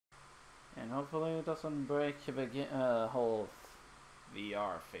Hopefully it doesn't break the whole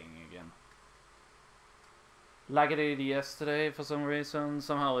VR thing again. Like it did yesterday for some reason.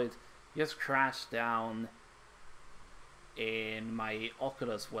 Somehow it just crashed down and my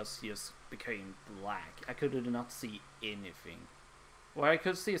Oculus was just became black. I could not see anything. Or I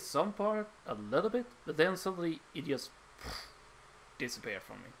could see some part a little bit, but then suddenly it just disappeared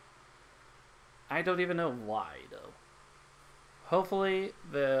from me. I don't even know why though. Hopefully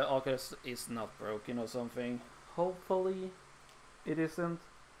the Oculus is not broken or something. Hopefully it isn't.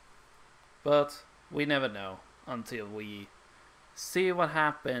 But we never know until we see what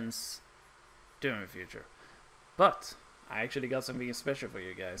happens during the future. But I actually got something special for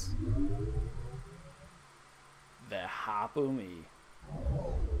you guys. The Hoppou me.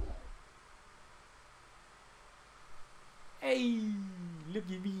 Hey, look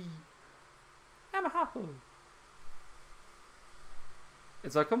at me. I'm a Hoppou.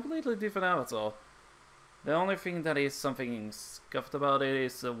 It's a completely different avatar. The only thing that is something scuffed about it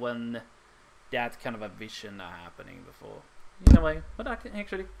is when that kind of a vision happening before. In a way, but I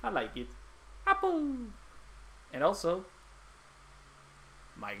like it. Hoppou! And also,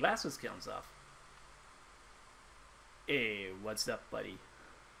 my glasses comes off. Hey, what's up, buddy?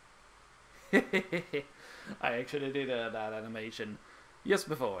 I actually did that animation just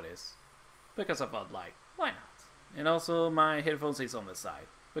before this, because I felt like, why not? And also my headphones is on the side,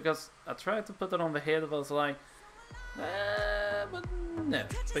 because I tried to put it on the head, but I was like, but no,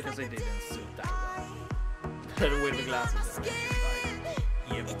 because it didn't suit that well. But with the glasses, like,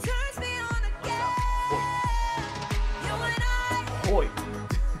 yeah, boy.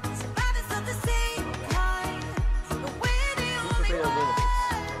 What's up?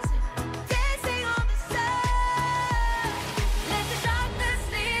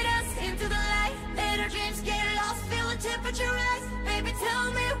 Oi! Baby,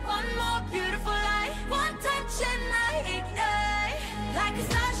 tell me one more beautiful lie. One touch and I ignite, like a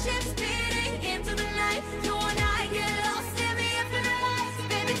starship speeding into the night. You and I get lost in the infinite light.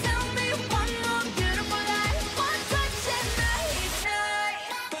 Baby, tell me one more beautiful lie. One touch and I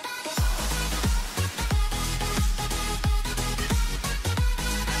ignite.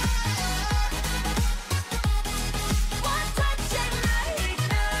 One touch and I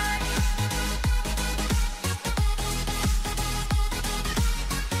ignite.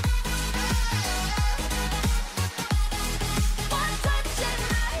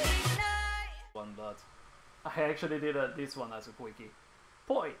 But I actually did this one as a quickie.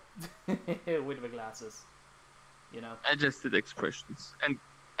 Boy! With the glasses. You know? I just did expressions, and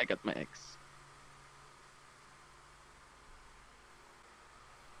I got my X.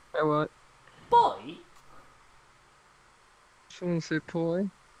 Hey, what? Boy! Someone say boy?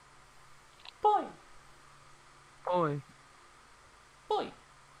 Boy! Boy. Boy!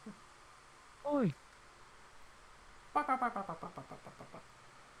 Boy. Boy, boy, boy, boy, boy, boy, boy,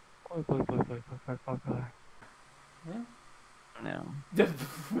 boy, boy. Boy. Yeah? No.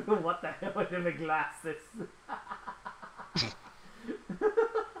 What the hell with the glasses?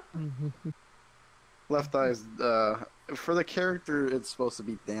 Left eye's for the character, it's supposed to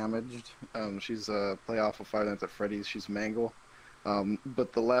be damaged. She's play off of Five Nights at Freddy's. She's Mangle.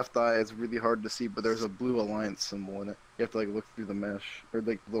 But the left eye is really hard to see. But there's a blue alliance symbol in it. You have to like look through the mesh or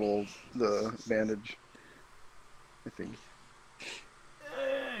like the bandage. I think.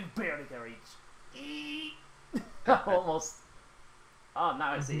 Barely can reach. Almost. Oh,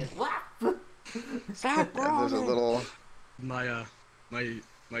 now I see it. And there's a little. My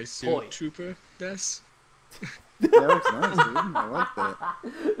suit Boy. trooper desk. That looks nice, dude. I like that.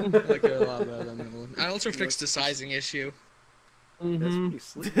 I like it a lot better than the other one. I also fixed the sizing issue. That's pretty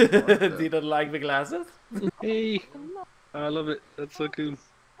sleek. I like that. Did you like the glasses? Hey. I love it. That's so cool.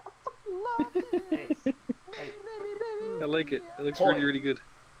 Hey. I like it. It looks Boy. really, really good.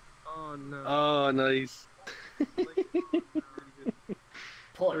 Oh no. Oh, nice. I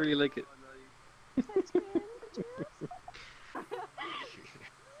Boy. really like it.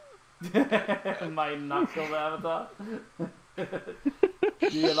 My knuckle avatar. Do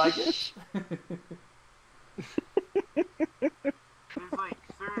you like it?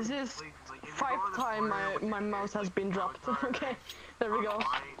 This is 5 times my mouse has been dropped. Okay, there we go.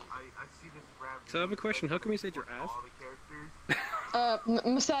 So I have a question. How come you said your ass?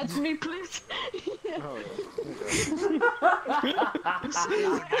 Massage me, please. Oh, Please.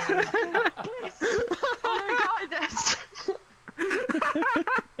 Oh my god, yes.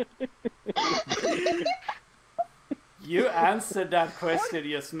 You answered that question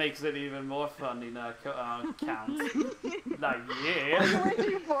just makes it even more fun in a count. Like, yeah. What are you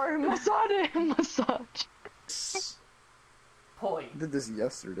waiting for? Massage. Poi. I did this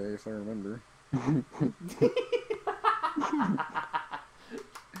yesterday, if I remember.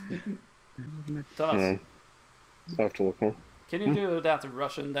 Thomas, I have to look more. can you do that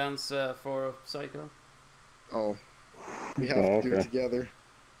Russian dance for Psycho? Oh, we have Oh, to do it okay. together.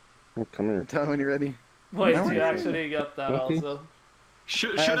 Oh, come here. Tell me when you're ready. Wait, No, you I- actually got that also?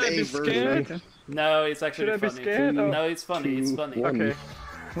 Should I have I a be version. scared? No, it's actually Should I be funny. scared? Oh. No, it's funny. It's funny. 2, 1. Okay.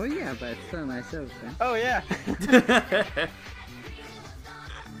 Oh yeah, but it's so nice of them. Oh yeah.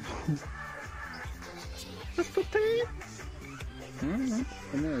 Mm-hmm.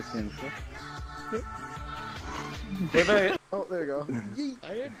 I know it's simple. They very- Oh, there you go.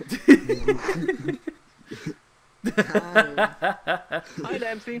 Hi,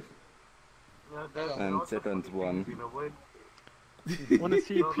 Dempsey. And second one. Want to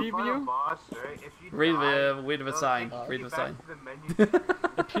see preview? read the sign. Read the sign.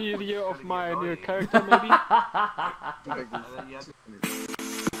 A preview of my new character, maybe?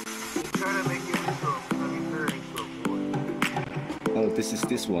 Oh, this is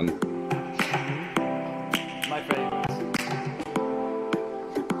this one. My favorite.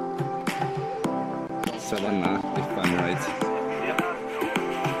 Savannah, if I'm right. Yep.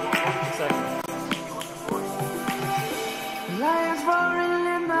 Exactly. Lions roaring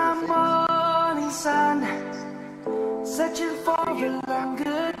in the morning sun, searching for a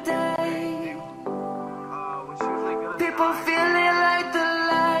longer day. People feeling like the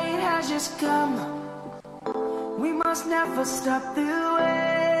light has just come. We must never stop the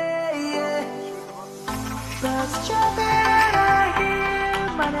way. Birds chirping and I hear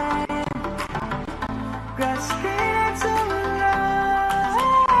my name, grasping into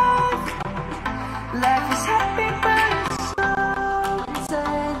life. Life is happy but it's so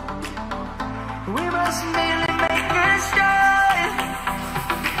insane. We must merely make a start.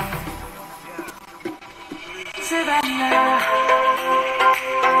 Savannah,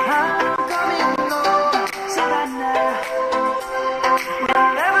 I'm coming home. Savannah, we'll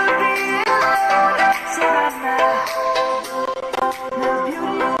never be alone. Savannah, the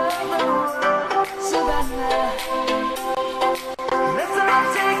beauty of the world. Savannah, let's all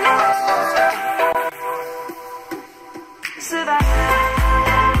take a walk. Savannah.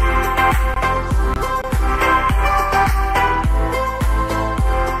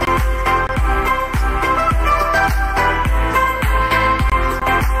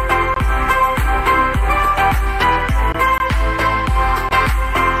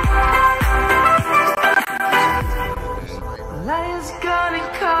 Lion's gonna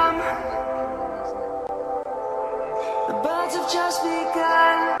come. The birds have just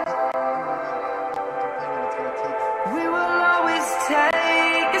begun. We will always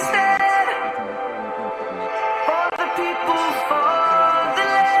take a stand for the people, for the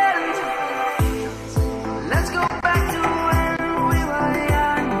land. Let's go back to when we were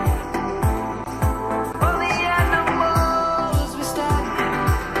young. For the animals we stand.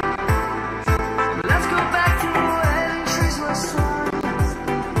 Let's go back to when trees were strong.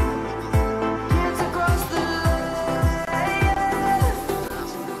 Kids across the land.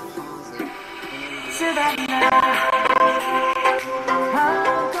 Savannah,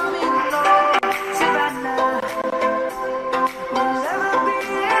 I'm coming home. Savannah, we'll never be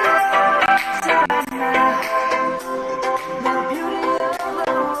alone. Savannah, the beauty of the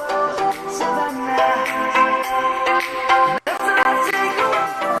world. Savannah, let's all take a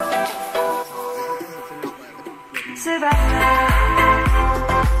walk. Savannah,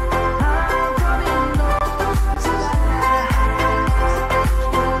 I'm coming home. Savannah,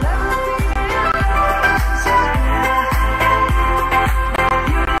 we'll never be alone. Savannah, the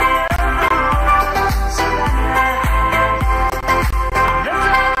beauty of the world. Savannah, let's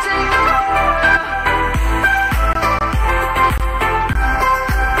all take a walk.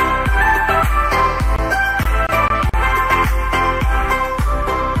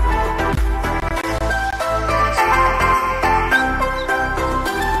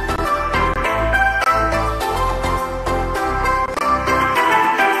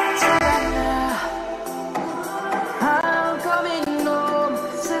 Savannah, I'm coming home.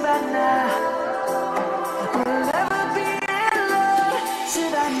 Savannah, we'll never be alone.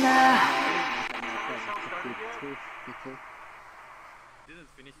 Savannah. Didn't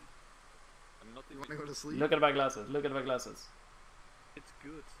finish. I'm not You want to go to sleep? Look at my glasses. Look at my glasses. It's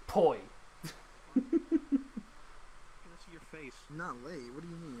good. Poi. Can I see your face? Not late. What do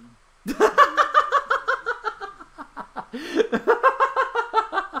you mean?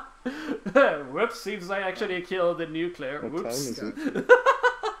 Whoops, seems I actually killed the nuclear. What time Whoops. is it?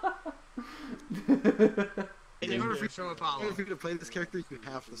 speaking. In order for you to play this character, you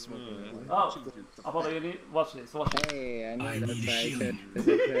have to smoke. Oh, Apollo, you need watch this. Watch this. Hey, I know that's why I could. Is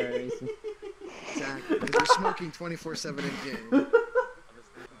it for a reason? Exactly, because you're smoking 24/7 in game.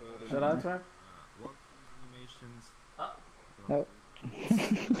 Should I try? Oh.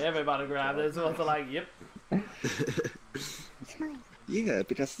 Everybody grab this. What's like? Yep. Yeah,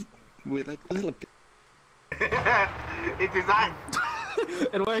 because we like a little bit. It is I.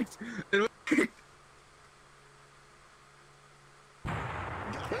 It worked. It worked.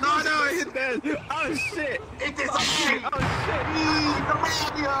 No, I hit that. Oh shit. It is I. Oh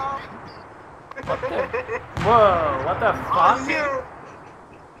shit. Whoa! What the fuck?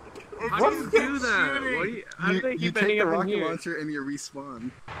 How do you do that? What do you, how do they You keep take ending the up in rocket here? launcher and you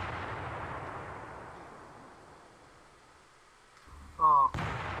respawn. Oh.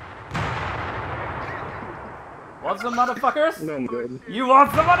 Want some motherfuckers? No, I'm good. You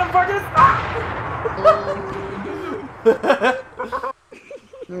want some motherfuckers?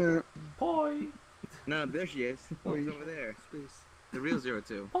 Boy. No, there she is. Oh, he's over there. Space. The real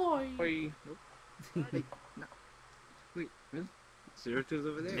 02. Boy. Wait, 02's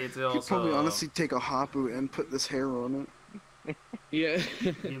over there. It's You could also. probably honestly take a Hoppou and put this hair on it. Yeah.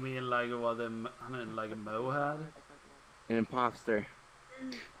 You mean like what I mean like a Mo had? An imposter.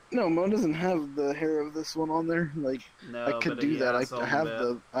 No, Mo doesn't have the hair of this one on there. Like, No, I could but do he that. has I on have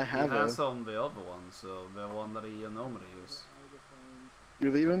the, I have he has a. on the other one, so the one that he normally uses.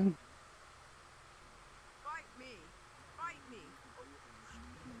 You're leaving? Fight me! Fight me!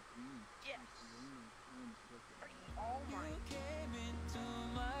 Yes! Oh my.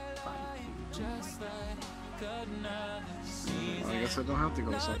 I guess I don't have to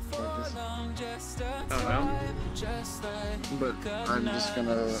go something like this. Oh no. But I'm just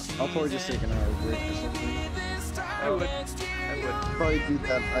gonna. I'll probably just take an hour break or something. I would. Probably do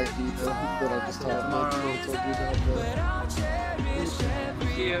that ID that I just told my people to do that. But...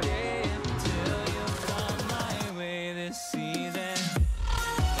 Yeah.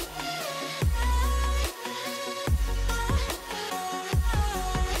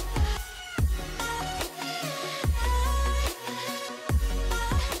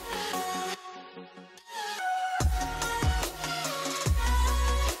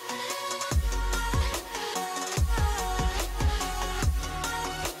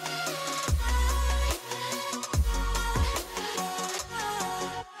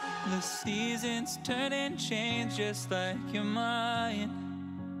 The seasons turn and change just like your mind.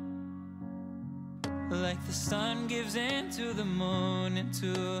 Like the sun gives into the moon,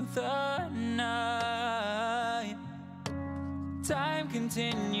 into the night. Time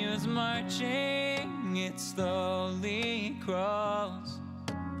continues marching, it slowly crawls.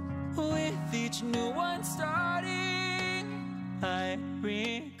 With each new one starting, I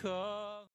recall.